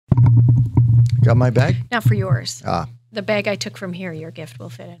Got my bag? Not for yours. Ah. The bag I took from here, your gift will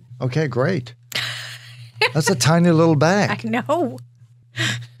fit in. Okay, great. That's a tiny little bag. I know.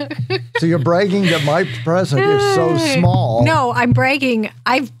 So you're bragging that my present is so small. No, I'm bragging.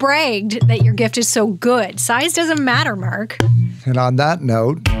 I've bragged that your gift is so good. Size doesn't matter, Mark. And on that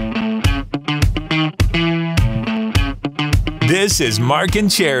note, this is Mark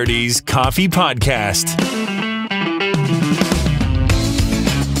and Charity's Coffee Podcast.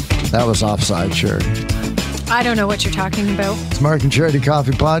 That was offside, Charity. I don't know what you're talking about. It's Mark and Charity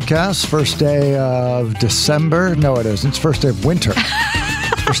Coffee Podcast. First day of December. No, it isn't. It's first day of winter.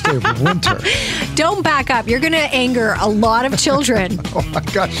 First day of winter. Don't back up. You're going to anger a lot of children. Oh my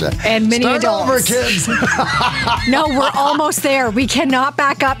gosh. And many Start adults. over, kids. No, we're almost there. We cannot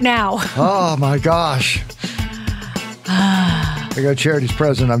back up now. Oh my gosh. I got Charity's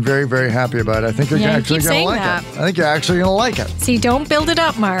present. I'm very, very happy about it. I think you're actually going to like it. I think you're actually going to like it. See, don't build it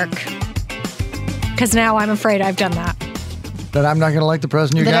up, Mark. Because now I'm afraid I've done that. That I'm not going to like the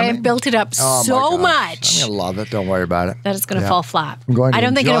present you got me? That I've built it up so much. I'm going to love it. Don't worry about it. That it's going to fall flat. I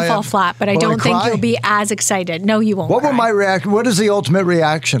don't think it'll fall flat, but I don't think you'll be as excited. No, you won't. What will my reaction? What is the ultimate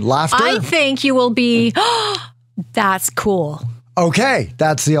reaction? Laughter? I think you will be, that's cool. Okay.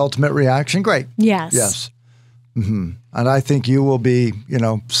 That's the ultimate reaction. Great. Yes. Yes. Mm-hmm. And I think you will be,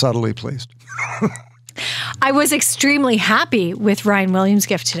 subtly pleased. I was extremely happy with Ryan Williams'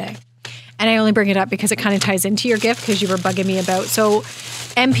 gift today. And I only bring it up because it kind of ties into your gift because you were bugging me about. So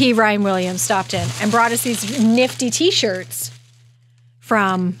MP Ryan Williams stopped in and brought us these nifty T-shirts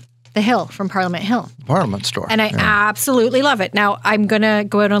from the Hill, from Parliament Hill. Parliament store. And I absolutely love it. Now, I'm going to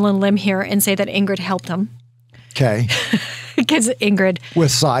go out on a limb here and say that Ingrid helped him. Okay. Because Ingrid. With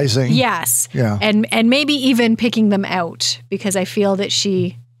sizing. Yes. Yeah. And maybe even picking them out because I feel that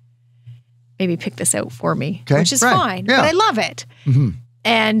she maybe picked this out for me, which is fine. Yeah. But I love it. Mm-hmm.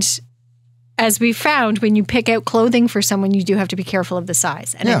 And as we found, when you pick out clothing for someone, you do have to be careful of the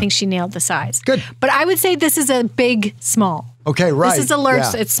size. And I think she nailed the size. Good. But I would say this is a big small. Okay, right. This is a large.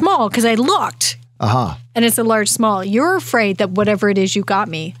 Yeah. It's small because I looked. Uh-huh. And it's a large small. You're afraid that whatever it is you got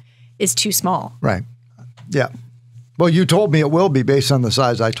me is too small. Right. Yeah. Well, you told me it will be based on the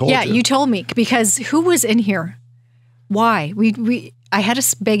size I told you. Yeah, you told me because who was in here? Why? I had a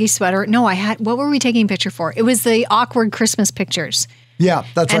baggy sweater. No, what were we taking a picture for? It was the awkward Christmas pictures. Yeah,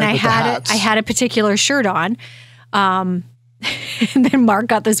 that's right. And I had a particular shirt on. And then Mark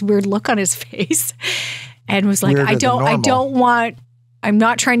got this weird look on his face and was like, I'm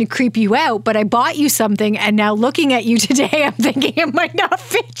not trying to creep you out, but I bought you something. And now looking at you today, I'm thinking it might not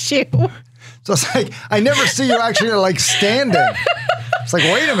fit you. So it's like, I never see you actually standing. It's like,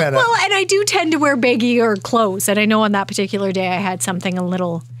 wait a minute. Well, and I do tend to wear baggier clothes. And I know on that particular day I had something a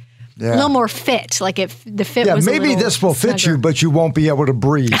little more fit. Like if the fit was maybe this will fit you, but you won't be able to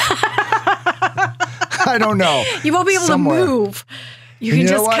breathe. I don't know. You won't be able to move. You can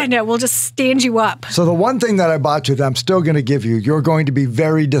just we'll just stand you up. So the one thing that I bought you that I'm still going to give you, you're going to be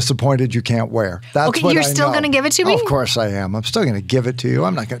very disappointed you can't wear. That's okay, you're still going to give it to me? Of course I am. I'm still going to give it to you.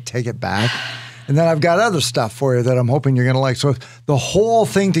 I'm not going to take it back. And then I've got other stuff for you that I'm hoping you're going to like. So the whole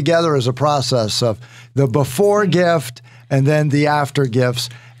thing together is a process of the before gift and then the after gifts.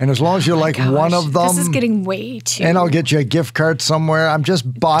 And as long as you like one of them. This is getting way too. And I'll get you a gift card somewhere. I'm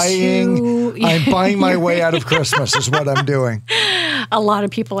just buying. I'm buying my way out of Christmas is what I'm doing. A lot of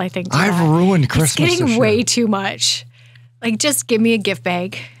people, I think, do I've that. ruined Christmas. It's getting way too much. Like, just give me a gift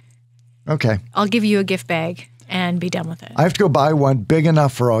bag. Okay. I'll give you a gift bag and be done with it. I have to go buy one big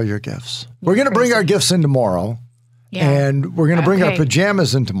enough for all your gifts. We're going to bring our gifts in tomorrow. Yeah. And we're going to bring our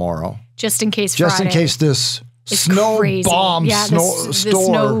pajamas in tomorrow. Just in case Just in case this snow bomb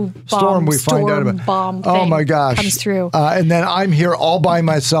storm we find out about. Bomb oh my gosh. Comes through. And then I'm here all by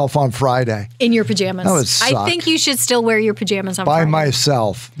myself on Friday. In your pajamas. That would suck. I think you should still wear your pajamas on Friday. By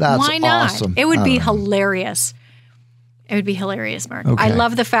myself. That's Why not? Awesome. It would be hilarious. It would be hilarious, Mark. Okay. I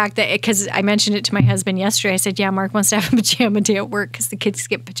love the fact that, because I mentioned it to my husband yesterday. I said, yeah, Mark wants to have a pajama day at work because the kids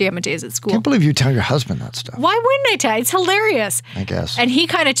get pajama days at school. I can't believe you tell your husband that stuff. Why wouldn't I tell? It's hilarious. I guess. And he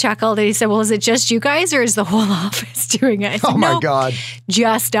kind of chuckled and he said, well, is it just you guys or is the whole office doing it? I said, oh, my God.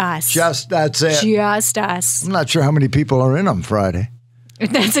 Just us. That's it. Just us. I'm not sure how many people are in on Friday.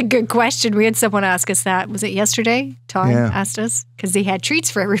 That's a good question. We had someone ask us that. Was it yesterday? Tom asked us because he had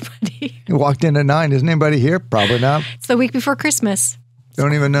treats for everybody. He walked in at 9. Isn't anybody here? Probably not. It's the week before Christmas.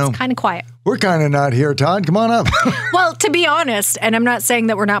 Don't even know. It's kind of quiet. We're kind of not here, Todd. Come on up. Well, to be honest, and I'm not saying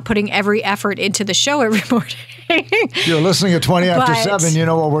that we're not putting every effort into the show every morning. If you're listening at 20 after 7, you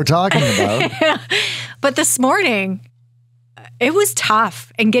know what we're talking about. But this morning, it was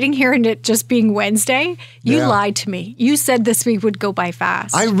tough. And getting here and it just being Wednesday, you lied to me. You said this week would go by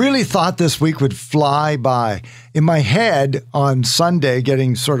fast. I really thought this week would fly by. In my head on Sunday,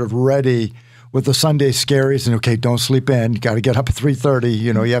 getting sort of ready with the Sunday scaries and, okay, don't sleep in. You got to get up at 3:30.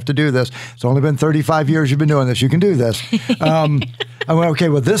 You know, you have to do this. It's only been 35 years you've been doing this. You can do this. I went, okay,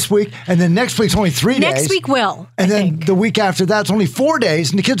 well, this week, and then next week's only 3 days. Next week will, And I then think. the week after that's only 4 days,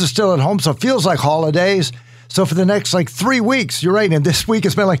 and the kids are still at home, so it feels like holidays. So for the next, 3 weeks, you're right, and this week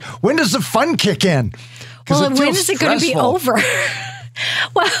it's been like, when does the fun kick in? 'Cause Well, it when feels is it going to be stressful. over?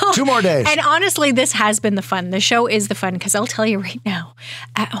 Well, 2 more days. And honestly, this has been the fun. The show is the fun because I'll tell you right now,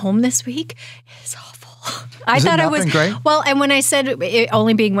 at home this week is awful. I Has it thought I not was been great? well, and when I said it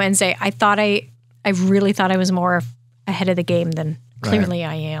only being Wednesday, I really thought I was more ahead of the game than clearly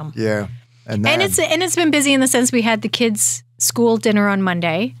I am. Yeah. And it's been busy in the sense we had the kids' school dinner on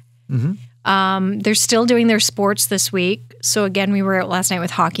Monday. They're still doing their sports this week. So again, we were out last night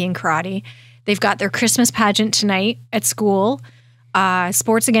with hockey and karate. They've got their Christmas pageant tonight at school.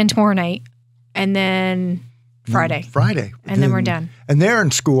 Sports again tomorrow night, and then Friday. And then we're done. And they're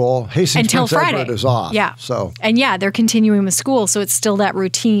in school. Hastings Until Prince Friday. Edward is off. Yeah. So, And they're continuing with school, so it's still that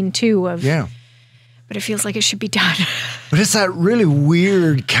routine too of yeah. but it feels like it should be done. But it's that really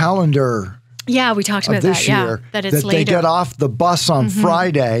weird calendar Yeah, we talked about of this that. year Yeah, that it's they later. get off the bus on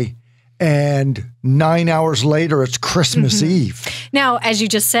Friday, and 9 hours later, it's Christmas Eve. Now, as you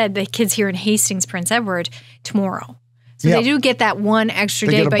just said, the kids here in Hastings, Prince Edward, tomorrow. So Yeah. they do get that one extra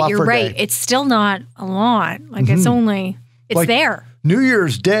They day, get a but you're buffer right. day. It's still not a lot. Like it's only, it's Like, there. New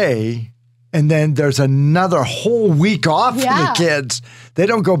Year's Day, and then there's another whole week off for Yeah. the kids. They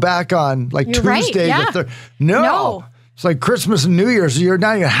don't go back on You're right, Tuesday. yeah. No. It's like Christmas and New Year's. You're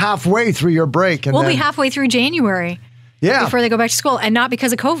halfway through your break. And We'll then, be halfway through January yeah. before they go back to school, and not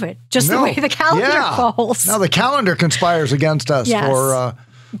because of COVID, just the way the calendar falls. Now the calendar conspires against us Yes. for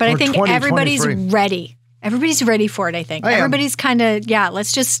But I for think everybody's 2023. ready. Everybody's ready for it, I think. I am. Everybody's kind of,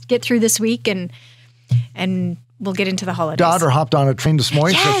 let's just get through this week and we'll get into the holidays. Daughter hopped on a train this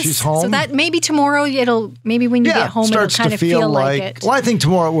morning, so Yes. she's home. So that maybe tomorrow maybe when you get home, it'll starts kind to of feel like it. Well, I think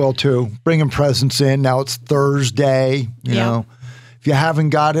tomorrow it will too. Bringing presents in. Now it's Thursday. You Yeah. know, if you haven't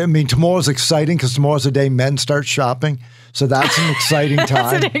got it, I mean, tomorrow's exciting because tomorrow's the day men start shopping. So that's an exciting time.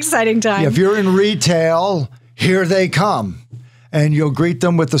 That's an exciting time. Yeah, if you're in retail, here they come. And you'll greet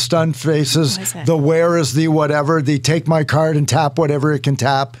them with the stunned faces, What is it? the where is the whatever, the take my card and tap whatever it can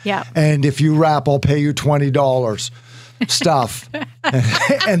tap. Yeah. And if you wrap, I'll pay you $20 stuff.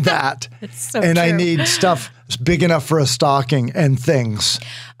 and that. so and I true. need stuff big enough for a stocking and things.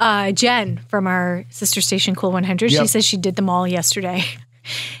 Jen from our sister station, Cool 100, Yep. she says she did them all yesterday.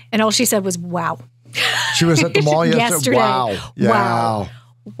 And all she said was, wow. She was at the mall yesterday. Wow. Yeah. Wow.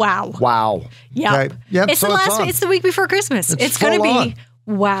 Wow. Wow. Yep. Okay. Yep. It's so the it's on. it's the week before Christmas. It's going to full be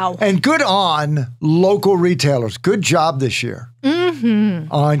wow. And good on local retailers. Good job this year.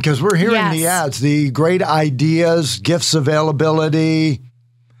 Mm-hmm. On because we're hearing the Yes. ads, the great ideas, gifts availability.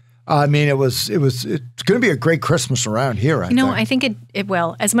 I mean, it's going to be a great Christmas around here. I think it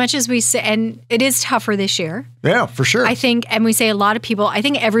will. As much as we say, and it is tougher this year. Yeah, for sure. I think, and we say a lot of people, I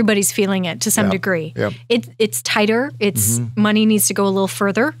think everybody's feeling it to some degree. Yep. It's tighter. It's money needs to go a little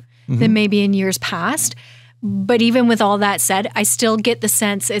further than maybe in years past. But even with all that said, I still get the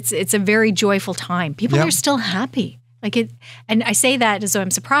sense it's a very joyful time. People Yep. are still happy. Like it, and I say that as though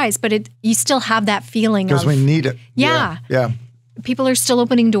I'm surprised, but you still have that feeling Because of we need it. Yeah. Yeah. people are still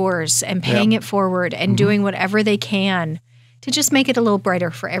opening doors and paying it forward and doing whatever they can to just make it a little brighter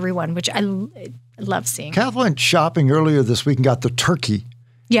for everyone, which I love seeing. Kath went shopping earlier this week and got the turkey.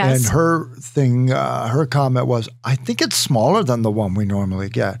 Yes. And her comment was, I think it's smaller than the one we normally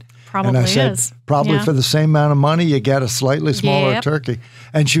get. And I Probably said, is. probably Yeah. for the same amount of money, you get a slightly smaller Yep. turkey.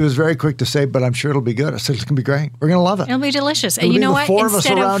 And she was very quick to say, but I'm sure it'll be good. I said, it's going to be great. We're going to love it. It'll be delicious. It'll And you be know the what? four of us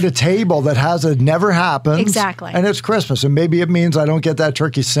around a table that never happens. Exactly. And it's Christmas. And maybe it means I don't get that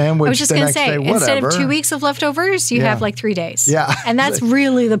turkey sandwich I was just the going to next say, day, whatever. instead of 2 weeks of leftovers, you Yeah. have like 3 days. Yeah. And that's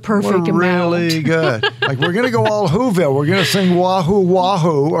really the perfect We're amount. really good. Like we're going to go all Whoville. We're going to sing Wahoo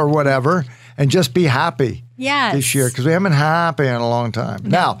Wahoo or whatever and just be happy Yes. this year because we haven't been happy in a long time.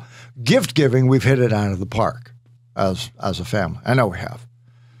 Now, gift giving, we've hit it out of the park as a family. I know we have.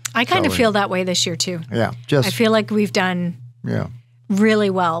 I kind of feel that way this year too. Yeah. Just I feel like we've done yeah. really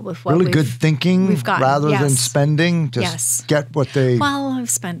well with what Really we've good thinking we've gotten. rather than Yes. spending. Just Yes. get what they Well, I've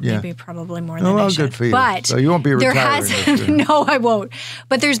spent maybe probably more than Oh, I well, should. good for you. But So you won't be there retiring has this year. no, I won't.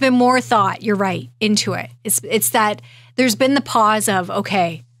 But there's been more thought. You're right into it. It's that there's been the pause of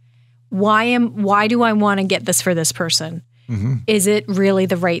okay, why do I want to get this for this person? Mm-hmm. Is it really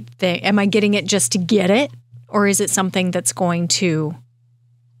the right thing? Am I getting it just to get it, or is it something that's going to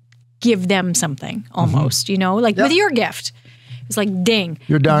give them something almost, like with your gift? It's like, ding.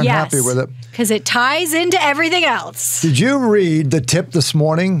 You're darn happy with it. Because it ties into everything else. Did you read the tip this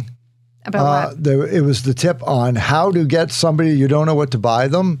morning? About what? It was the tip on how to get somebody you don't know what to buy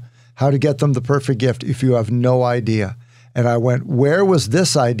them, how to get them the perfect gift if you have no idea. And I went, where was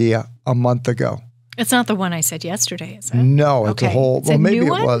this idea a month ago? It's not the one I said yesterday, is it? No, it's a whole, It's a maybe new it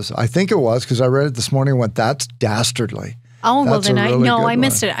one? was. I think it was because I read it this morning and went, that's dastardly. Oh, well, That's then a really good I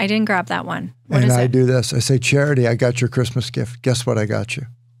missed one. it. I didn't grab that one. What And is I it? do this. I say, Charity, I got your Christmas gift. Guess what I got you?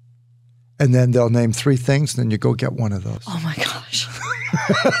 And then they'll name 3 things, then you go get one of those. Oh my gosh.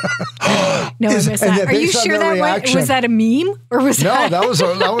 No, I Is- missed and that. then Are you based on sure their that reaction- was that a meme or was No, that? that was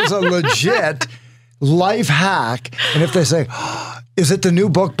a legit life hack. And if they say, is it the new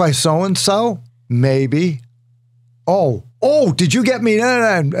book by so-and-so? Maybe. Oh, did you get me?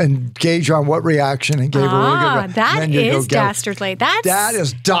 And gauge on what reaction and gave a really good and that then you go is get it. dastardly. That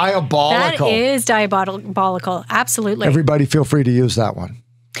is diabolical. That is diabolical. Absolutely. Everybody feel free to use that one.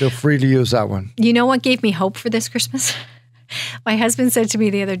 Feel free to use that one. You know what gave me hope for this Christmas? My husband said to me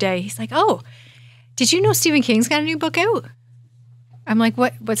the other day, he's like, oh, did you know Stephen King's got a new book out? I'm like,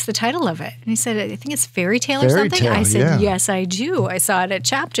 what's the title of it? And he said, I think it's Fairy Tale or Fairy something. Tale, I said, yeah. yes, I do. I saw it at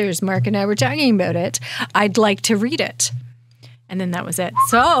Chapters. Mark and I were talking about it. I'd like to read it. And then that was it.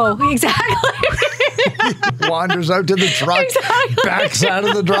 So, exactly. Wanders out to the truck, backs out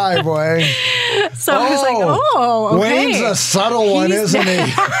of the driveway. So I was like, okay. Wayne's a subtle one, He's- isn't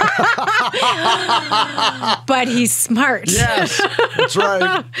he? But he's smart. Yes, that's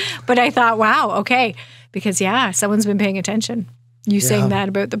right. But I thought, wow, okay. Because, someone's been paying attention. You saying that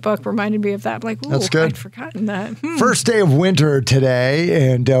about the book reminded me of that. I'm like, ooh, That's good. I'd forgotten that. First day of winter today,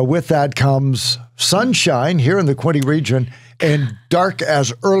 and with that comes sunshine here in the Quinte region and dark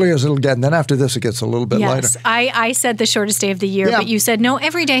as early as it'll get. And then after this, it gets a little bit lighter. Yes, I said the shortest day of the year, Yeah. but you said no,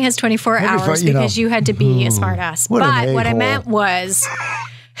 every day has 24 hours because you had to be a smart ass. What an But what I a-hole. meant was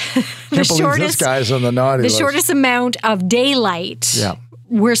Can't believe this guy's on the naughty list. shortest amount of daylight Yeah.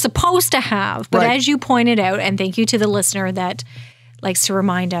 we're supposed to have. But Right. as you pointed out, and thank you to the listener that likes to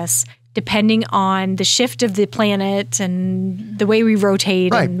remind us, depending on the shift of the planet and the way we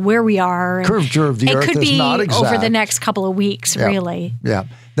rotate Right. and where we are. And Curvature of the it Earth could is be not exact. over the next couple of weeks, really. Yeah.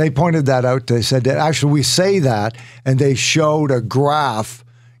 They pointed that out. They said that actually we say that, and they showed a graph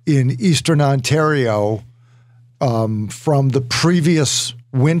in Eastern Ontario from the previous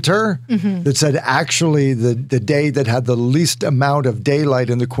winter that said actually the day that had the least amount of daylight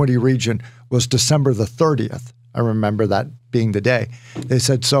in the Quinte region was December the 30th. I remember that being the day. They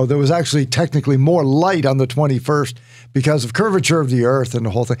said so there was actually technically more light on the 21st because of curvature of the Earth and the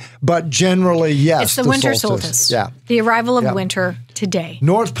whole thing. But generally, yes. It's the winter solstice. Yeah. The arrival of winter today.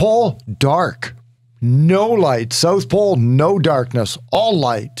 North Pole, dark. No light. South Pole, no darkness. All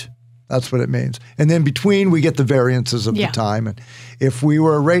light. That's what it means. And then between, we get the variances of the time. And if we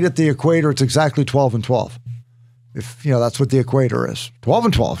were right at the equator, it's exactly 12 and 12. If, that's what the equator is. 12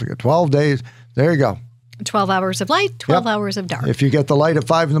 and 12. You get 12 days. There you go. 12 hours of light, 12 hours of dark. If you get the light at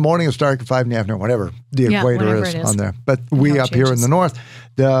 5 in the morning, it's dark at 5 in the afternoon, whatever the equator whatever is it is. on there. But we how it up here in changes. the north,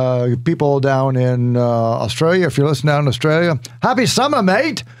 the people down in Australia, if you're listening down in Australia, happy summer,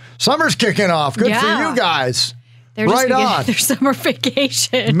 mate. Summer's kicking off. Good for Yeah. you guys. They're just right beginning on. their summer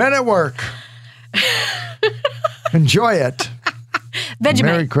vacation. Men at work. Enjoy it. Vegemite.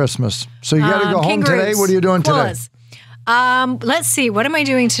 Merry Christmas. So you got to go home kangaroos, today. What are you doing koalas. Let's see. What am I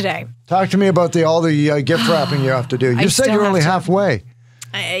doing today? today? Talk to me about all the gift wrapping you have to do. You said still you're have only to. halfway.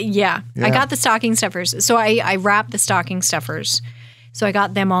 Yeah. I got the stocking stuffers. So I wrapped the stocking stuffers. So I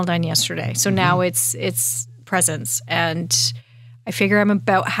got them all done yesterday. So now it's presents. And I figure I'm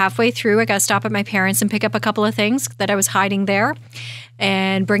about halfway through. I got to stop at my parents and pick up a couple of things that I was hiding there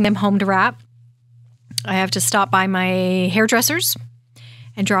and bring them home to wrap. I have to stop by my hairdresser's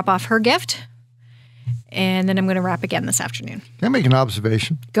and drop off her gift. And then I'm going to wrap again this afternoon. Can I make an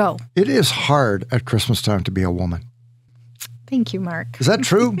observation? Go. It is hard at Christmas time to be a woman. Thank you, Mark. Is that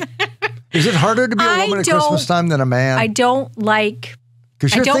true? Is it harder to be a I woman at don't- Christmas time than a man? I don't like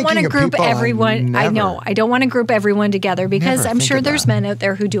 'Cause I you're don't want to thinking of group people everyone. I never- know. I don't want to group everyone together because Never I'm think sure of there's that. men out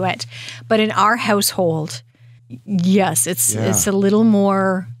there who do it. But in our household, yes, it's a little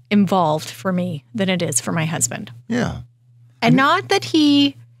more involved for me than it is for my husband. Yeah. And not that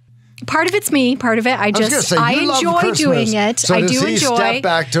he. Part of it's me. Part of it, I I was just gonna say, you love enjoy Christmas, doing it. So I does do he enjoy. step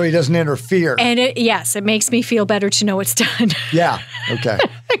back till he doesn't interfere? And it makes me feel better to know it's done. Yeah. Okay.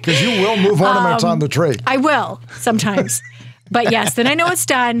 Because you will move ornaments on the tree. I will sometimes. But yes, then I know it's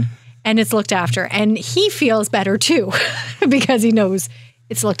done and it's looked after. And he feels better too because he knows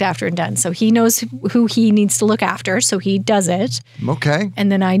it's looked after and done. So he knows who he needs to look after, so he does it. Okay. And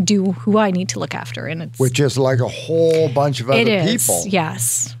then I do who I need to look after, and it's Which is like a whole bunch of other it is. people.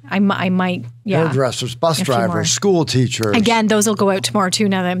 Yes, I might. Yeah. Hairdressers, bus A few more. drivers, school teachers. Again, those will go out tomorrow too.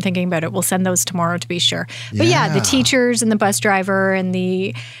 Now that I'm thinking about it, we'll send those tomorrow to be sure. But yeah, the Yeah. teachers and the bus driver and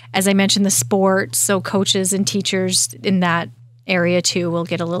as I mentioned, the sports. So coaches and teachers in that area too will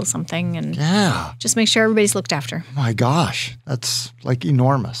get a little something, and Yeah. just make sure everybody's looked after. My gosh, that's like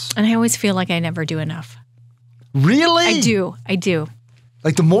enormous. And I always feel like I never do enough. Really? I do.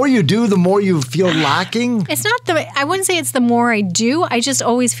 Like the more you do, the more you feel lacking. It's not I wouldn't say it's the more I do. I just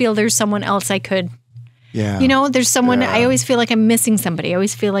always feel there's someone else I could. Yeah. There's someone. Yeah. I always feel like I'm missing somebody. I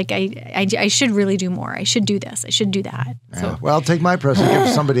always feel like I should really do more. I should do this. I should do that. So. Yeah. Well, take my present, give it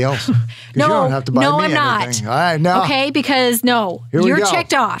to somebody else. 'Cause No, you don't have to buy no, me I'm not. anything. All right, now Okay, because no, Here we you're go.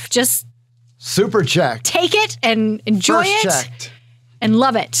 checked off. Just super checked. take it and enjoy First it checked. and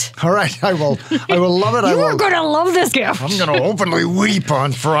love it. All right, I will love it. I You will. are going to love this gift. I'm going to openly weep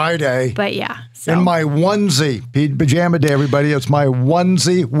on Friday. But yeah, so In my onesie. Pajama day, everybody. It's my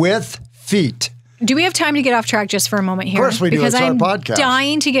onesie with feet. do we have time to get off track just for a moment here? Of course we do. Because It's our I'm podcast.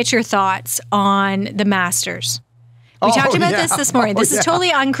 dying to get your thoughts on the Masters. We talked about this morning. This is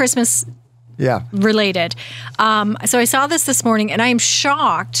totally un-Christmas Yeah. related. So I saw this morning, and I am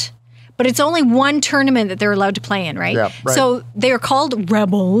shocked. But it's only one tournament that they're allowed to play in, right? Yeah, right. So they are called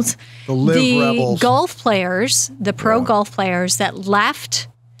Rebels. The Live Rebels. Golf players, the pro golf players that left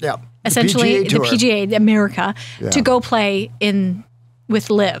Yeah. essentially PGA Tour. the PGA, America, Yeah. to go play with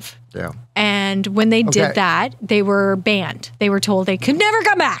Live. Yeah. And when they Okay. did that, they were banned. They were told they could never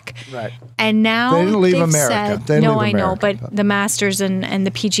come back. Right. And now They didn't leave they've America. said, They didn't no, leave I know, America. but the Masters and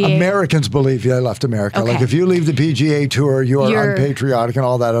the PGA. Americans believe they left America. Okay. Like if you leave the PGA Tour, you're You're- unpatriotic and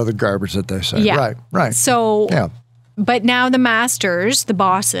all that other garbage that they say. Yeah. Right. So, Yeah. but now the Masters, the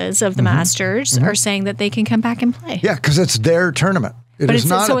bosses of the Masters, are saying that they can come back and play. Yeah, because it's their tournament. It But is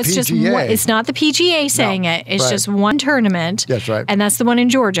not a it's just PGA. one, it's not the PGA saying it. It's right. just one tournament. That's right. And that's the one in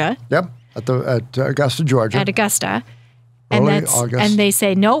Georgia Yep, at Augusta, Georgia. at Augusta. And Early that's August and they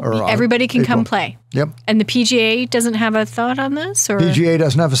say nope, or everybody can come April. play. Yep. And the PGA doesn't have a thought on this, or PGA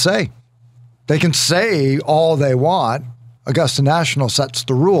doesn't have a say. They can say all they want. Augusta National sets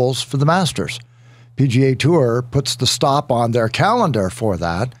the rules for the Masters. PGA Tour puts the stop on their calendar for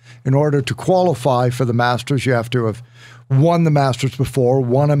that. In order to qualify for the Masters, you have to have won the Masters before,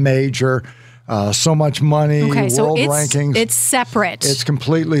 won a major, so much money, okay, so world it's rankings. it's separate. It's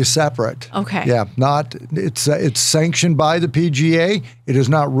completely separate. Okay. Yeah, it's sanctioned by the PGA. It is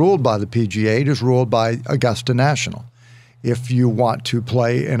not ruled by the PGA. It is ruled by Augusta National. If you want to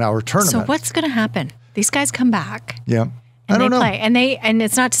play in our tournament. so what's going to happen? These guys come back Yeah. I and don't they know. play, and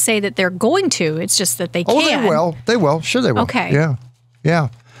it's not to say that they're going to. It's just that they Oh, can. they will. They will. Sure, they will. Okay. Yeah. Yeah.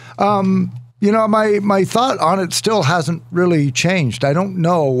 My thought on it still hasn't really changed. I don't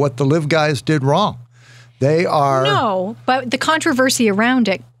know what the Live guys did wrong. They are. No, but the controversy around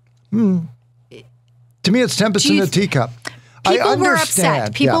it. To me, it's tempest Do in you a teacup. People I were understand.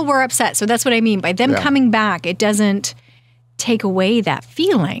 upset. People yeah. were upset. So that's what I mean. By them Yeah. coming back, it doesn't take away that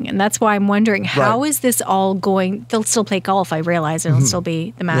feeling. And that's why I'm wondering, how Right. is this all going? They'll still play golf, I realize, and it'll still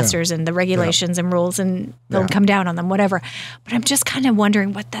be the Masters and the regulations and rules, and they'll Yeah. come down on them, whatever. But I'm just kind of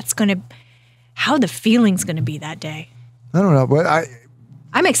wondering how the feeling's going to be that day. I don't know, but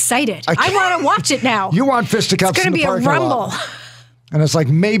I'm excited. I want to watch it now. you want fisticuffs it's in going to the be a parking rumble. lot. And it's like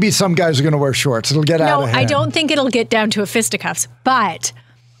maybe some guys are going to wear shorts. It'll get out No, of hand. I don't think it'll get down to a fisticuffs, but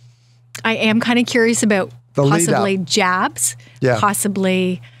I am kind of curious about The lead possibly up. jabs, Yeah.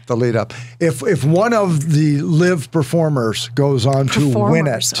 possibly The lead up. If one of the Live performers goes on to win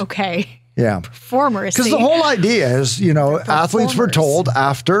performers. it, Okay. yeah. Performers. Because see? the whole idea is, athletes were performers. told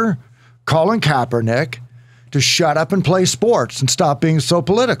after Colin Kaepernick to shut up and play sports and stop being so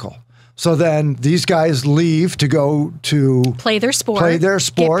political. So then these guys leave to go to play their sport.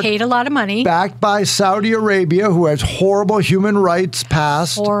 sport. Get paid a lot of money. backed by Saudi Arabia, who has horrible human rights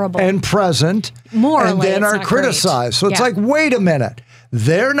past Horrible. and present, Morally, and then it's are not criticized. So great. it's Yeah. like, wait a minute.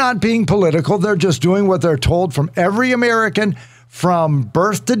 They're not being political. They're just doing what they're told from every American from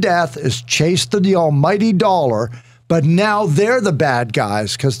birth to death is chase the almighty dollar. But now they're the bad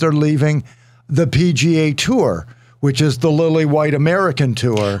guys because they're leaving the PGA Tour, which is the Lily White American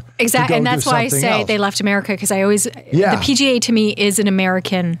Tour. Exactly. And that's why I something say else. they left America, because I always, Yeah. the PGA to me is an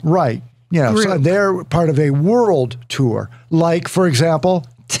American. Right. So Group. they're part of a world tour. Like, for example,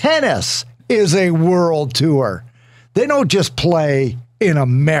 tennis is a world tour. They don't just play in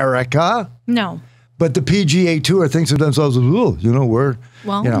America, No. but the PGA Tour thinks of themselves as,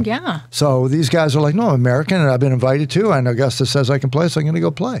 Well, you know? yeah. So these guys are like, no, I'm American, and I've been invited to, and Augusta says I can play, so I'm going to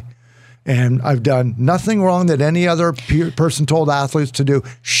go play. And I've done nothing wrong that any other person told athletes to do.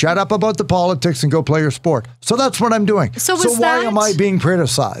 Shut up about the politics and go play your sport. So that's what I'm doing. So why am I being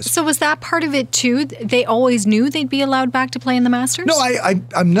criticized? So was that part of it too? They always knew they'd be allowed back to play in the Masters? No,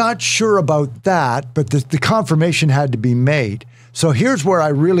 I'm not sure about that, but the confirmation had to be made. So here's where I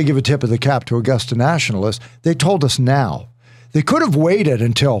really give a tip of the cap to Augusta National is they told us now. They could have waited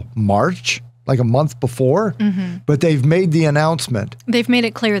until March, like a month before, but they've made the announcement. They've made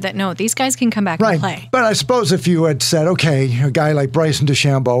it clear that, no, these guys can come back and play. But I suppose if you had said, okay, a guy like Bryson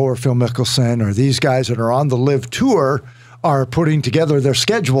DeChambeau or Phil Mickelson or these guys that are on the LIV Tour are putting together their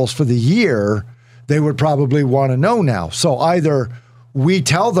schedules for the year, they would probably want to know now. So either we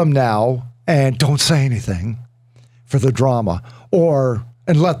tell them now and don't say anything for the drama,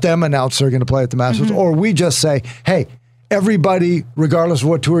 and let them announce they're going to play at the Masters, or we just say, hey, everybody, regardless of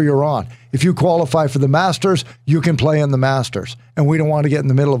what tour you're on, if you qualify for the Masters, you can play in the Masters. And we don't want to get in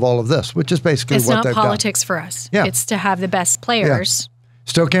the middle of all of this, which is basically what they've done. It's not politics for us. Yeah. It's to have the best players. Yeah.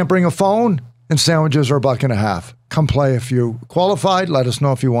 Still can't bring a phone, and sandwiches are $1.50. Come play if you qualified. Let us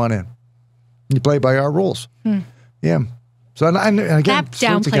know if you want in. You play by our rules. Yeah. So and again, that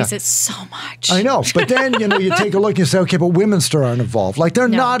downplays it so much. I know, but then you take a look and you say, okay, but women's tour aren't involved. Like they're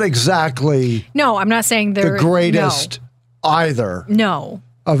not exactly. No, I'm not saying they're the greatest either. No.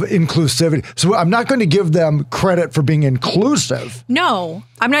 Of inclusivity. So I'm not going to give them credit for being inclusive. No,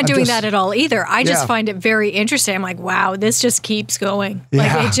 I'm not doing that at all either. I just find it very interesting. I'm like, wow, this just keeps going.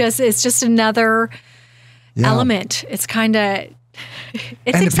 Yeah. Like it's just another element. It's kind of.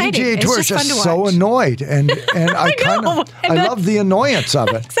 It's and exciting. the PGA Tour is just so annoyed, and I love the annoyance of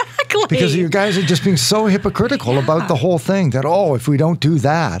it. Exactly. Because you guys are just being so hypocritical about the whole thing that, if we don't do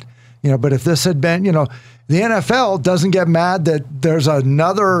that, but if this had been, the NFL doesn't get mad that there's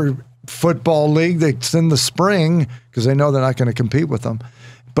another football league that's in the spring because they know they're not going to compete with them.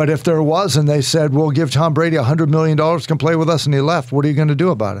 But if there was and they said, we'll give Tom Brady $100 million to come play with us and he left, what are you going to do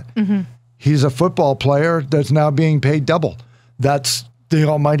about it? He's a football player that's now being paid double. That's the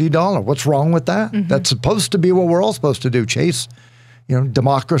almighty dollar. What's wrong with that? That's supposed to be what we're all supposed to do. Chase,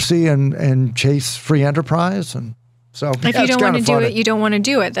 democracy and chase free enterprise. And so if you don't want to do it, you don't want to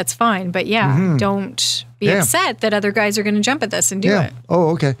do it. That's fine. But don't be upset that other guys are going to jump at this and do it. Oh,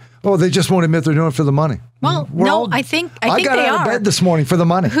 okay. Oh, they just won't admit they're doing it for the money. Well, I think I got out of bed this morning for the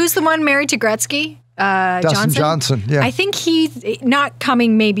money. Who's the one married to Gretzky? Dustin Johnson. Yeah. I think he's not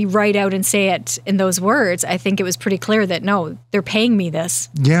coming maybe right out and say it in those words. I think it was pretty clear that no, they're paying me this.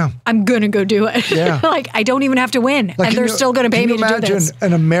 Yeah. I'm going to go do it. Yeah. Like I don't even have to win. And they're still going to pay me to do this. Can you imagine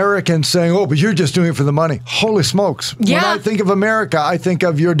an American saying, oh, but you're just doing it for the money? Holy smokes. Yeah. When I think of America, I think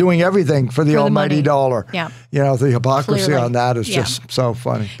of you're doing everything for the almighty dollar. Yeah. The hypocrisy Clearly. on that is just so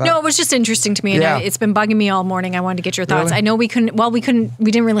funny. But, no, it was just interesting to me. And it's been bugging me all morning. I wanted to get your thoughts. Really? I know we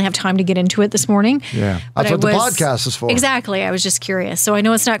didn't really have time to get into it this morning. Yeah. But That's what the podcast is for. Exactly. I was just curious. So I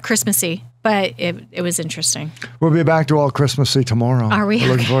know it's not Christmassy, but it was interesting. We'll be back to all Christmassy tomorrow. Are we? We're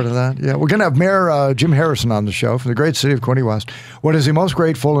looking forward to that. Yeah. We're going to have Mayor Jim Harrison on the show from the great city of Quinte West. What is he most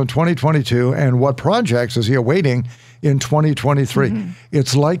grateful in 2022 and what projects is he awaiting in 2023?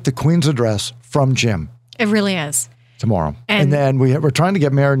 It's like the Queen's Address from Jim. It really is. Tomorrow. And then we're trying to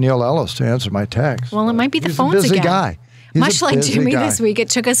get Mayor Neil Ellis to answer my text. Well, it might be the phones again. He's a busy again. guy. Much like Jimmy this week, it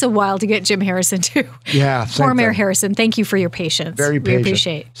took us a while to get Jim Harrison too. Yeah, poor Mayor Harrison. Thank you for your patience. Very patient. We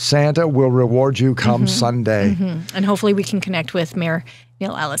appreciate. Santa will reward you come Sunday, and hopefully we can connect with Mayor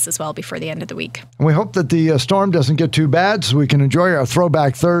Neil Ellis as well before the end of the week. And we hope that the storm doesn't get too bad, so we can enjoy our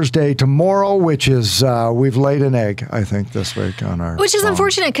Throwback Thursday tomorrow, which is we've laid an egg, I think, this week on our. Which is song.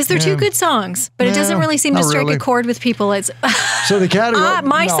 unfortunate because they're two good songs, but it doesn't really seem to strike a chord with people. It's so the category.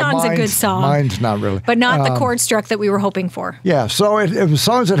 My song's a good song. Mine's not really, but not the chord struck that we were hoping for. Yeah, so it was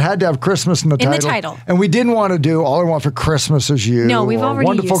songs that had to have Christmas in the title. And we didn't want to do All I Want for Christmas Is You. No, we've already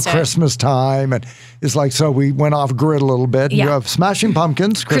Wonderful used Christmas Time, and it's like so we went off grid a little bit. Yeah. You have Smashing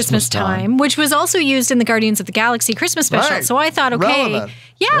Pumpkins, Christmas Time, which was also used in the Guardians of the Galaxy Christmas special. Right. So I thought, okay, relevant.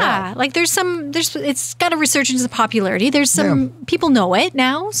 like it's got a resurgence of popularity. There's some people know it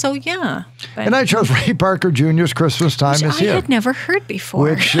now, so yeah. But, and I chose Ray Parker Jr.'s Christmas Time Is Here. I had never heard before.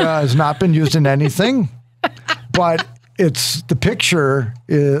 Which has not been used in anything, but it's the picture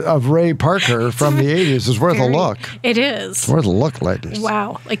of Ray Parker from the 80s is worth a look. It is. It's worth a look, ladies.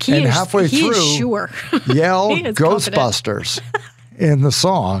 Wow. Like and halfway through, sure. yell Ghostbusters in the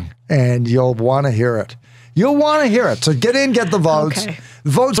song, and you'll want to hear it. You'll want to hear it. So get in, get the votes. Okay. The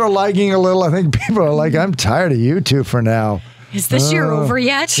votes are lagging a little. I think people are like, I'm tired of you two for now. Is this year over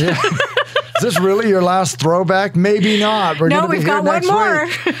yet? Yeah. this really your last throwback? Maybe not. We're No, gonna be we've here got one next more.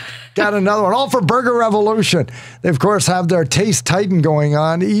 week. Got another one. All for Burger Revolution. They, of course, have their Taste Titan going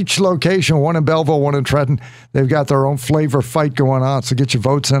on. Each location, one in Belleville, one in Trenton. They've got their own flavor fight going on, so get your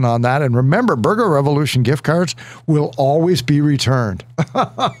votes in on that. And remember, Burger Revolution gift cards will always be returned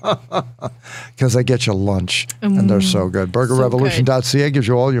because they get you lunch, and they're so good. BurgerRevolution.ca gives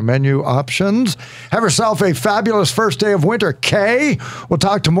you all your menu options. Have yourself a fabulous first day of winter, Kay. We'll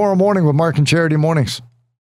talk tomorrow morning with Mark and Charity Mornings.